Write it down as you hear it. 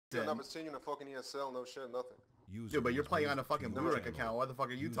I've never seen you in a fucking ESL, no shit, nothing. Dude, but you're playing on a fucking Blue Rank account. Why the fuck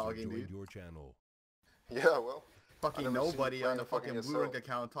are you talking, dude? Your channel. Yeah, well. Fucking nobody on a fucking Blue Rank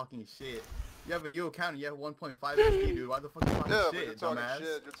account talking shit. You have a new account and you have 1.5 SD, dude. Why the fuck are you talking shit, but you're talking dumbass?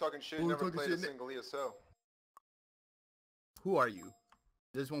 shit. You're talking shit. You never played a single ESL. Who are you?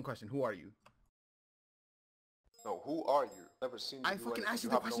 There's one question. Who are you? No, who are you? Never seen you. I fucking asked you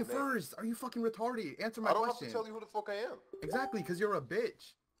the question first. Are you fucking retarded? Answer my question. I don't have to tell you who the fuck I am. Exactly, because you're a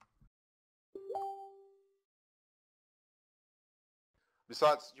bitch.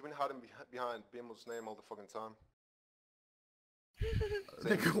 Besides, you've been hiding behind Bimo's name all the fucking time.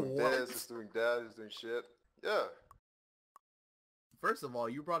 Saying he's doing this, he's doing that, he's doing shit. Yeah. First of all,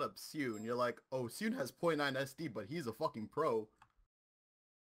 you brought up Seun, and you're like, oh, Seun has 0.9 SD, but he's a fucking pro.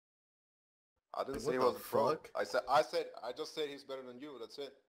 I didn't say he was a pro. I just said he's better than you. That's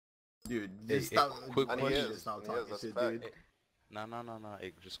it. Dude, just stop. Quick question. Stop talking shit, dude. No.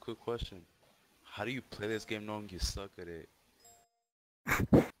 Hey, just quick question. How do you play this game knowing you suck at it?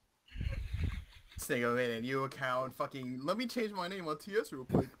 Stay a minute, new account, fucking, let me change my name on TS real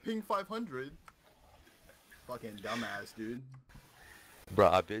quick, ping 500. Fucking dumbass, dude. Bro,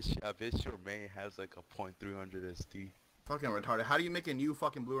 I bet your main has like a .300 SD. Fucking retarded. How do you make a new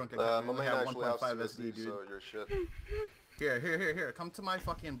fucking Blue Rank account? My main have actually 1.5 has SD, dude. So you're shit. Here. Come to my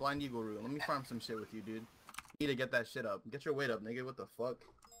fucking Blind Eagle room. Let me farm some shit with you, dude. You need to get that shit up. Get your weight up, nigga. What the fuck?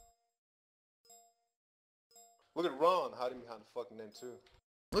 Look at Ron hiding behind the fucking name too.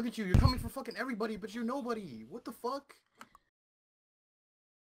 Look at you. You're coming for fucking everybody, but you're nobody. What the fuck?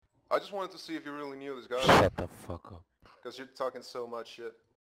 I just wanted to see if you really knew this guy. Shut the fuck up. Because you're talking so much shit.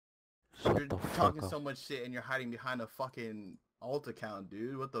 You're talking so much shit and you're hiding behind a fucking alt account,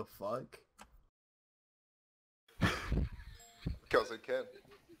 dude. What the fuck? Because I can.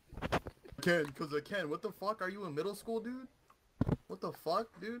 Because I can. What the fuck? Are you in middle school, dude? What the fuck,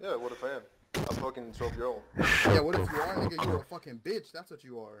 dude? Yeah, what if I am? I'm fucking 12-year-old. Yeah, what if you are, nigga? You're a fucking bitch. That's what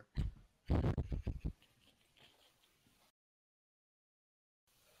you are.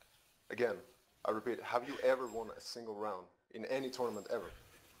 Again, I repeat, have you ever won a single round in any tournament ever?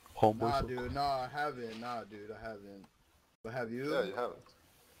 Nah, dude. Nah, I haven't. Nah, dude, I haven't. But have you? Yeah, you haven't.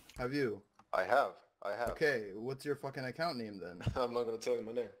 Have you? I have. Okay, what's your fucking account name then? I'm not gonna tell you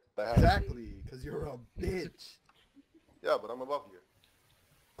my name. Exactly, because you're a bitch. Yeah, but I'm above you.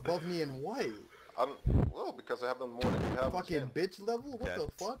 Above me in what? Well, because I have done more than you have. Fucking bitch level? What the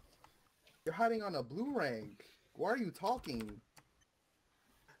fuck? You're hiding on a Blue Rank. Why are you talking?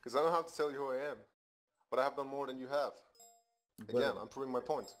 Because I don't have to tell you who I am. But I have done more than you have. Again, I'm proving my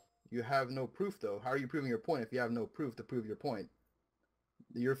point. You have no proof though. How are you proving your point if you have no proof to prove your point?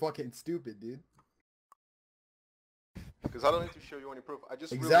 You're fucking stupid, dude. Because I don't need to show you any proof. I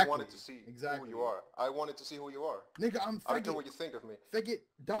just really wanted to see who you are. I wanted to see who you are. Nigga, I'm faggot. I don't care what you think of me. Faggot,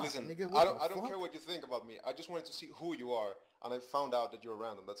 dog, listen, nigga, I don't care what you think about me. I just wanted to see who you are, and I found out that you're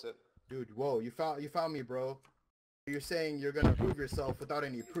random. That's it. Dude, whoa, you found me, bro. You're saying you're gonna prove yourself without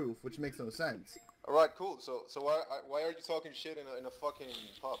any proof, which makes no sense. All right, cool. So why are you talking shit in a fucking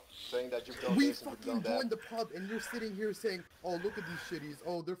pub, saying that you've done we this and you've done that? We fucking joined the pub, and you're sitting here saying, "Oh, look at these shitties.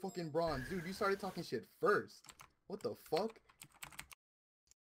 Oh, they're fucking bronze, dude." You started talking shit first. What the fuck?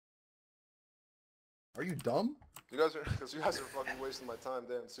 Are you dumb? You guys are fucking wasting my time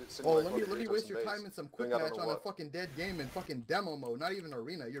then. Oh, let me waste your time in some quick match on a fucking dead game in fucking demo mode, not even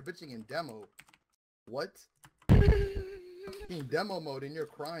arena. You're bitching in demo. What? In demo mode and you're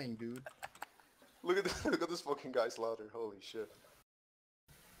crying, dude. Look at this fucking guy slaughter. Holy shit.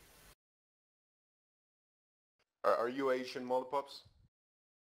 Are you Asian mollipops?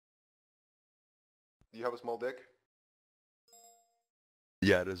 Do you have a small dick?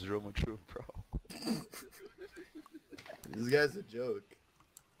 Yeah, that's real true, bro. This guy's a joke.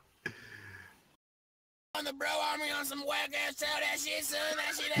 On the bro army on some whack ass tell that shit, son.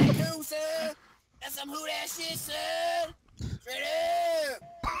 That shit ain't cool, son. That's some who that shit, son. Straight up.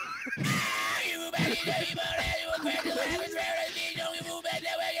 You move back in there, you move that, you move back to the average rare, you don't you move back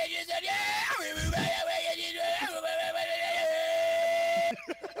that way, you just said, yeah. You move back that way, you just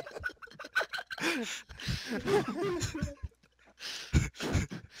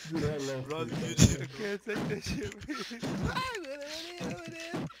Run, dude, I can't take that shit,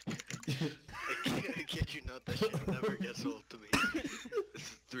 I kid you not, that shit never gets old to me. This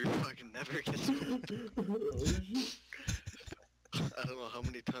is 3 fucking never gets old. I don't know how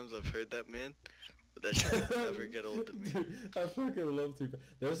many times I've heard that, man, but that shit will never get old to me. Dude, I fucking love to.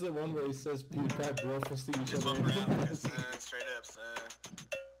 There's the one where he says PewDiePie bro fisting each other. Straight up, son.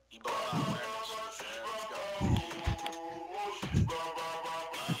 You ball out wearing that shit, son. Let's go.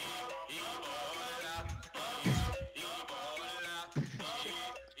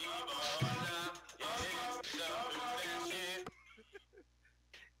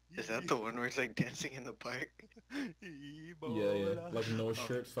 Is that the one where it's like dancing in the park? Yeah, like no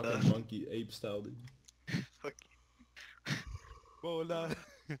shirt, fucking monkey ape style, dude. Fuck. Bola.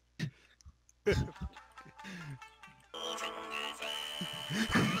 Wait,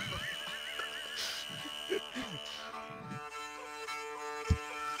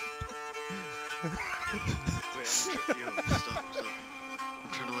 yo, stop. I'm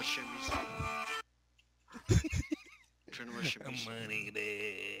trying to watch Shemmy's. I'm trying to watch Shemmy's. Money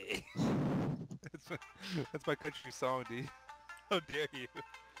day. That's my country song, dude. How dare you?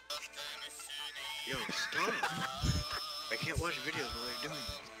 Yo, stop! I can't watch videos while you're doing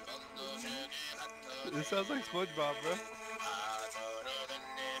this. This sounds like SpongeBob, bro.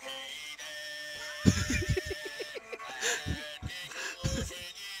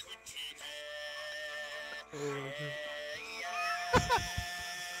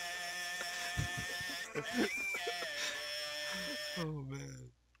 Oh man.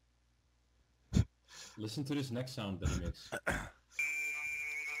 Listen to this next sound that he makes.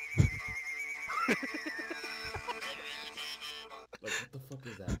 Like, what the fuck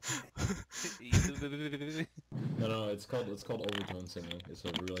is that? No, it's called overtone singing. It's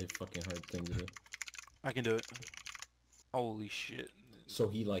a really fucking hard thing to do. I can do it. Holy shit. So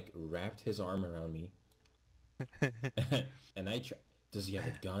he like wrapped his arm around me, and I try. Does he have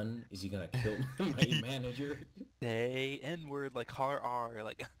a gun? Is he gonna kill my manager? Say N-word like hard R,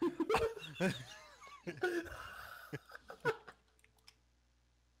 like.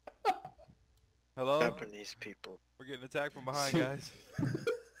 Hello? Japanese people. We're getting attacked from behind, guys.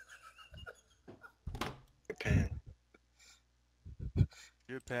 Japan.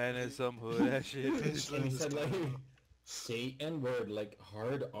 Japan is some hood ass shit. And he said like, say N-word like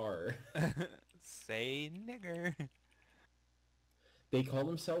hard R. Say nigger. They call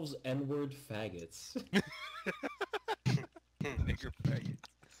themselves N-word faggots. Nigger faggots.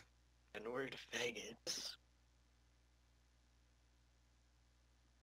 N-word faggots.